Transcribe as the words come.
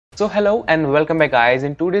So hello and welcome back guys.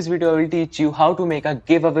 In today's video I will teach you how to make a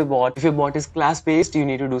giveaway bot. If your bot is class based, you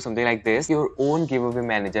need to do something like this. Your own giveaway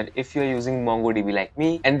manager if you are using MongoDB like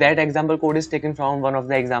me. And that example code is taken from one of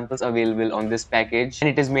the examples available on this package. And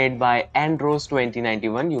it is made by Andros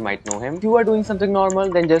 2091. You might know him. If you are doing something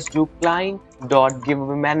normal, then just do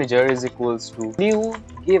client.giveaway manager is equals to new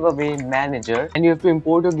giveaway manager, and you have to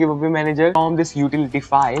import your giveaway manager from this utility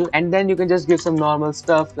file, and then you can just give some normal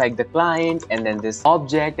stuff like the client and then this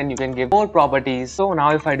object, and you can give more properties. So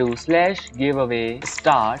now if I do /giveaway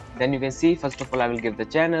start, then you can see first of all I will give the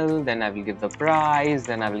channel, then I will give the price,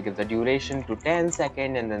 then I will give the duration to 10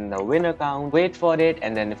 seconds, and then the winner count, wait for it,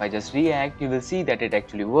 and then if I just react, you will see that it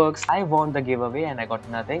actually works. I won the giveaway and I got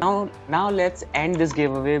nothing. Now let's end this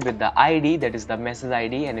giveaway with the ID, that is the message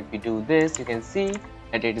ID, and if we do this, you can see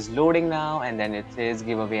that it is loading now, and then it says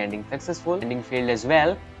giveaway ending successful, ending failed as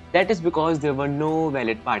well. That is because there were no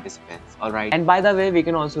valid participants. Alright, and by the way, we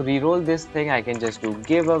can also re-roll this thing. I can just do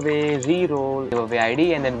giveaway re-roll giveaway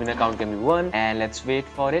ID, and then winner count can be 1, and let's wait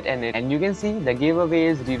for it, and you can see the giveaway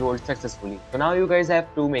is re-rolled successfully. So now you guys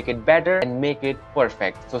have to make it better and make it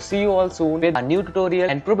perfect. So see you all soon with a new tutorial,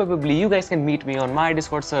 and probably you guys can meet me on my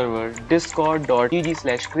Discord server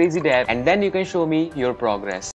discord.gg/crazydev, and then you can show me your progress.